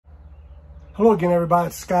Hello again, everybody.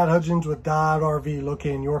 It's Scott Hudgins with Dodd RV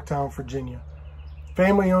located in Yorktown, Virginia.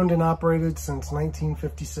 Family owned and operated since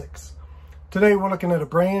 1956. Today we're looking at a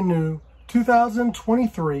brand new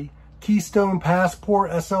 2023 Keystone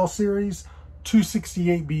Passport SL Series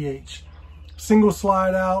 268BH. Single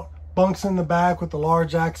slide out, bunks in the back with a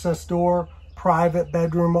large access door, private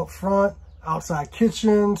bedroom up front, outside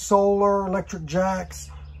kitchen, solar, electric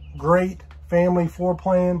jacks, great family floor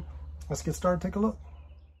plan. Let's get started, take a look.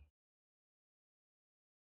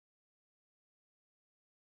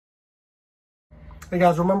 Hey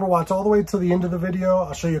guys, remember, watch all the way to the end of the video.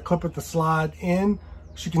 I'll show you a clip with the slide in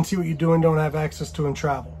so you can see what you do and don't have access to and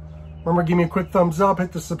travel. Remember, give me a quick thumbs up,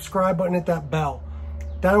 hit the subscribe button, hit that bell.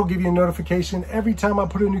 That'll give you a notification every time I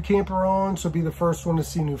put a new camper on, so be the first one to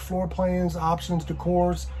see new floor plans, options,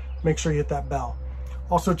 decors. Make sure you hit that bell.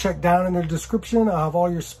 Also check down in the description. I'll have all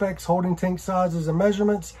your specs, holding tank sizes, and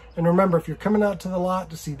measurements. And remember, if you're coming out to the lot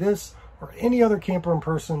to see this or any other camper in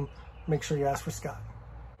person, make sure you ask for Scott.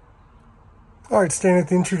 All right, standing at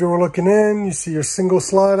the entry door looking in, you see your single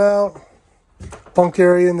slide out, bunk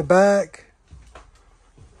area in the back,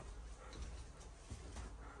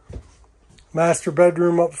 master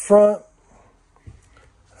bedroom up front.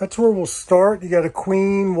 That's where we'll start. You got a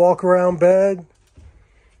queen walk around bed,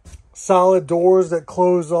 solid doors that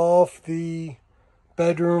close off the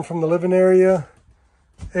bedroom from the living area,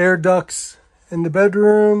 air ducts in the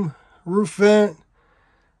bedroom, roof vent.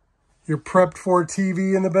 You're prepped for a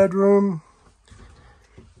TV in the bedroom.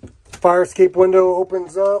 Fire escape window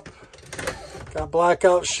opens up. Got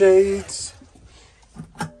blackout shades.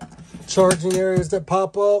 Charging areas that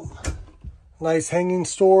pop up. Nice hanging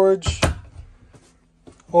storage.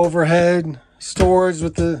 Overhead storage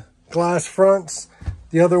with the glass fronts.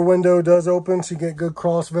 The other window does open so you get good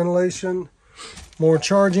cross ventilation. More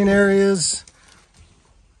charging areas.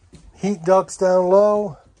 Heat ducts down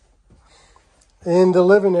low. In the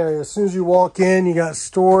living area, as soon as you walk in, you got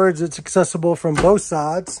storage. It's accessible from both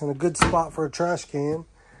sides and a good spot for a trash can.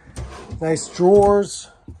 Nice drawers,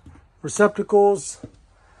 receptacles.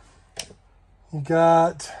 You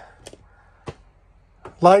got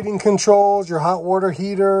lighting controls, your hot water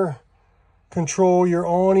heater, control your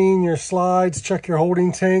awning, your slides, check your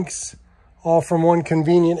holding tanks, all from one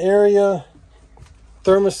convenient area.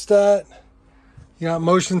 Thermostat. You got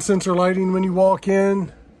motion sensor lighting when you walk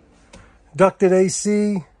in. Ducted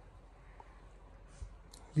AC.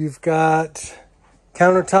 You've got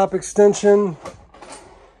countertop extension.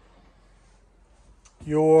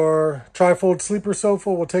 Your trifold sleeper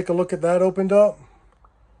sofa, we'll take a look at that opened up.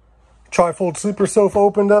 Trifold sleeper sofa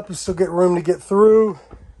opened up, you still get room to get through.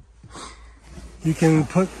 You can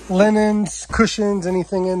put linens, cushions,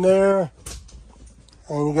 anything in there.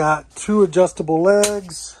 And you got two adjustable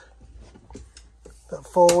legs that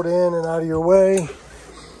fold in and out of your way.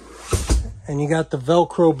 And you got the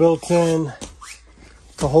Velcro built in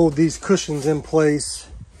to hold these cushions in place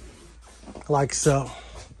like so.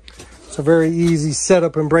 It's a very easy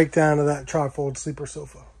setup and breakdown of that trifold sleeper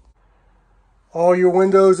sofa. All your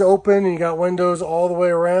windows open, and you got windows all the way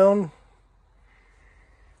around.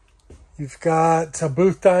 You've got a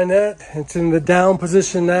booth dinette. It's in the down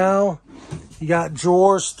position now. You got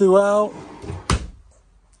drawers throughout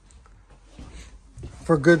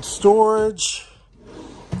for good storage.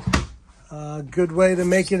 Good way to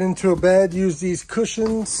make it into a bed, use these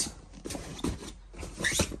cushions.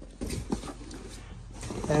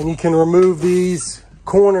 And you can remove these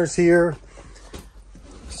corners here.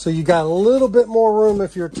 So you got a little bit more room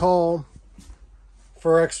if you're tall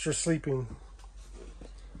for extra sleeping.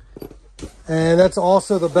 And that's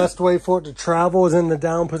also the best way for it to travel, is in the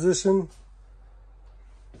down position.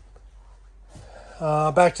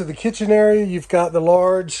 Back to the kitchen area, you've got the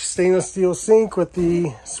large stainless steel sink with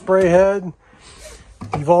the spray head.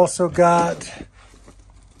 You've also got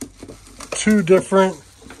two different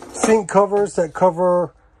sink covers that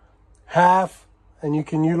cover half, and you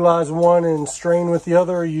can utilize one and strain with the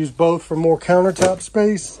other, or use both for more countertop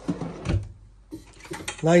space.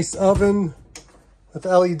 Nice oven with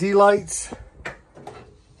LED lights.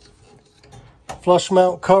 Flush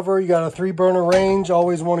mount cover. You got a 3-burner range.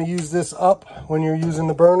 Always want to use this up when you're using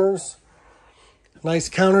the burners. Nice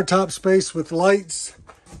countertop space with lights.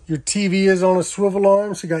 Your TV is on a swivel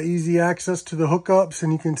arm, so you got easy access to the hookups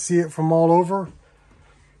and you can see it from all over.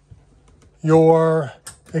 Your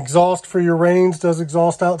exhaust for your range does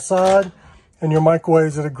exhaust outside, and your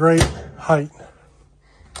microwave's at a great height.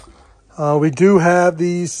 We do have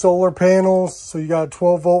these solar panels, so you got a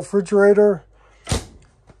 12-volt refrigerator.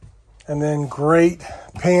 And then great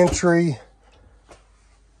pantry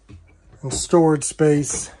and storage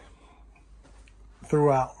space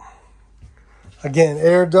throughout. Again,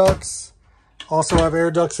 air ducts Also have air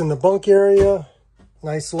ducts in the bunk area.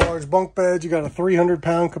 Nice large bunk beds. You got a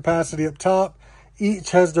 300-pound capacity up top.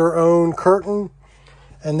 Each has their own curtain.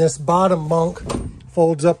 And this bottom bunk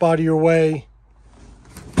folds up out of your way.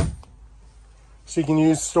 So you can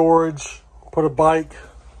use storage, put a bike,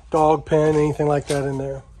 dog pen, anything like that in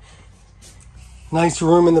there. Nice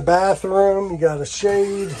room in the bathroom. You got a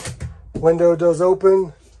shade. Window does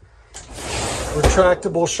open.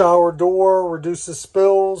 Retractable shower door, reduces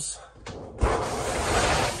spills.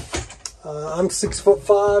 I'm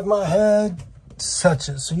 6'5", my head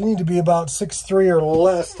touches. So you need to be about 6'3" or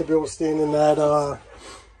less to be able to stand in that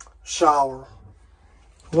shower.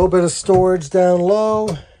 A little bit of storage down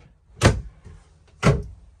low.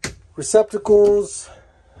 Receptacles,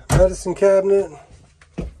 medicine cabinet.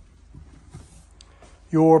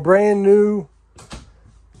 Your brand new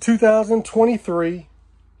 2023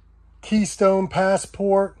 Keystone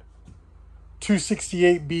Passport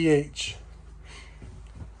 268BH.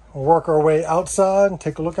 We'll work our way outside and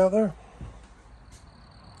take a look out there.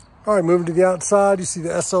 All right, moving to the outside, you see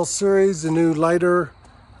the SL Series, the new lighter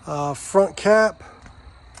front cap,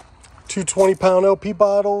 2 20-pound LP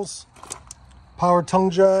bottles, power tongue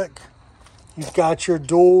jack. You've got your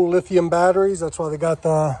dual lithium batteries. That's why they got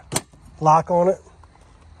the lock on it.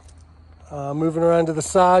 Moving around to the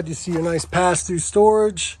side, you see your nice pass-through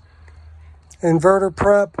storage, inverter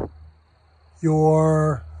prep,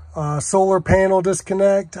 your solar panel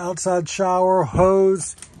disconnect, outside shower,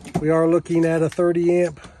 hose. We are looking at a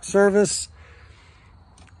 30-amp service.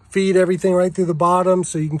 Feed everything right through the bottom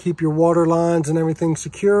so you can keep your water lines and everything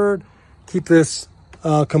secured. Keep this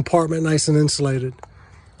compartment nice and insulated.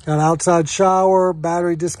 Got outside shower,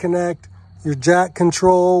 battery disconnect, your jack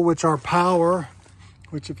control, which are power,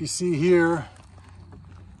 which if you see here,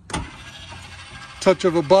 touch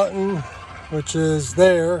of a button, which is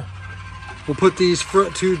there. We'll put these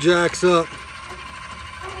front 2 jacks up.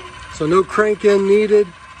 So no crank in needed.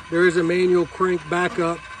 There is a manual crank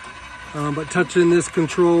backup, but touching this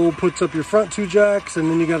control puts up your front 2 jacks, and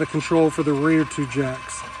then you got a control for the rear 2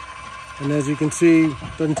 jacks. And as you can see,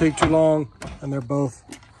 doesn't take too long, and they're both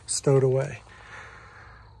stowed away.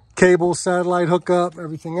 Cable, satellite hookup,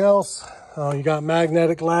 everything else. You got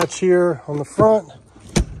magnetic latch here on the front,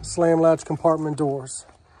 slam latch compartment doors.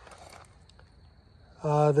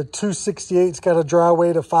 The 268's got a dry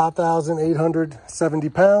weight of 5,870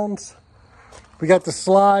 pounds. We got the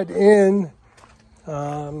slide in,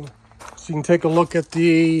 so you can take a look at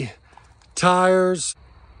the tires.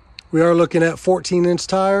 We are looking at 14-inch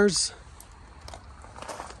tires.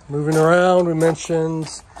 Moving around, we mentioned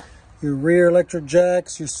your rear electric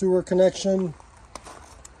jacks, your sewer connection,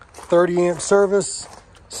 30-amp service,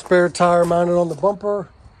 spare tire mounted on the bumper.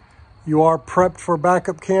 You are prepped for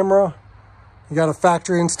backup camera. You got a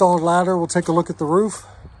factory installed ladder. We'll take a look at the roof.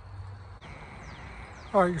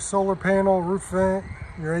 All right, your solar panel, roof vent,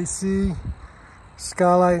 your AC,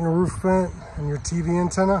 skylight and roof vent, and your TV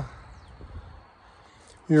antenna.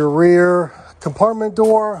 Your rear compartment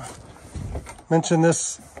door. Mentioned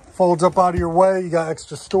this folds up out of your way. You got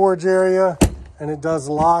extra storage area, and it does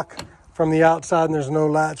lock from the outside, and there's no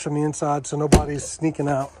latch from the inside, so nobody's sneaking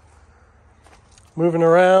out. Moving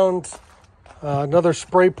around, another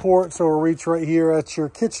spray port, so we'll reach right here at your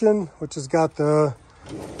kitchen, which has got the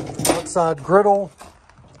outside griddle,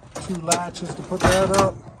 2 latches to put that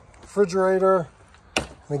up, refrigerator,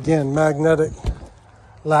 and again, magnetic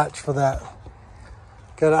latch for that.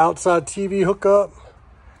 Got an outside TV hookup,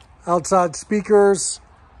 outside speakers.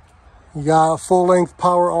 You got a full-length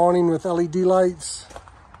power awning with LED lights,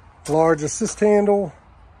 large assist handle,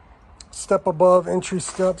 step above entry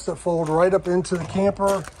steps that fold right up into the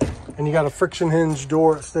camper, and you got a friction hinge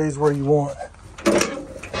door that stays where you want.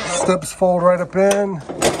 Steps fold right up in.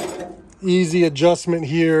 Easy adjustment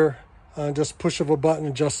here. Just push of a button,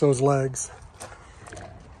 adjust those legs.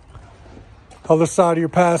 Other side of your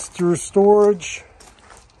pass-through storage.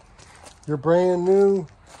 Your brand new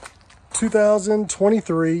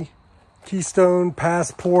 2023 Keystone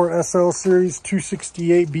Passport SL Series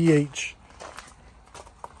 268BH.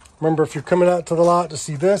 Remember, if you're coming out to the lot to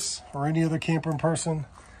see this or any other camper in person,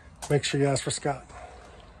 make sure you ask for Scott.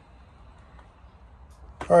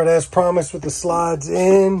 All right, as promised with the slides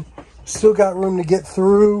in, still got room to get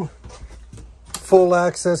through. Full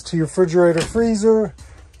access to your refrigerator, freezer.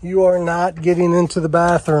 You are not getting into the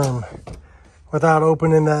bathroom without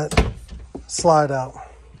opening that slide out.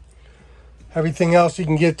 Everything else you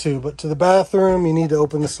can get to, but to the bathroom, you need to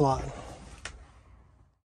open the slide.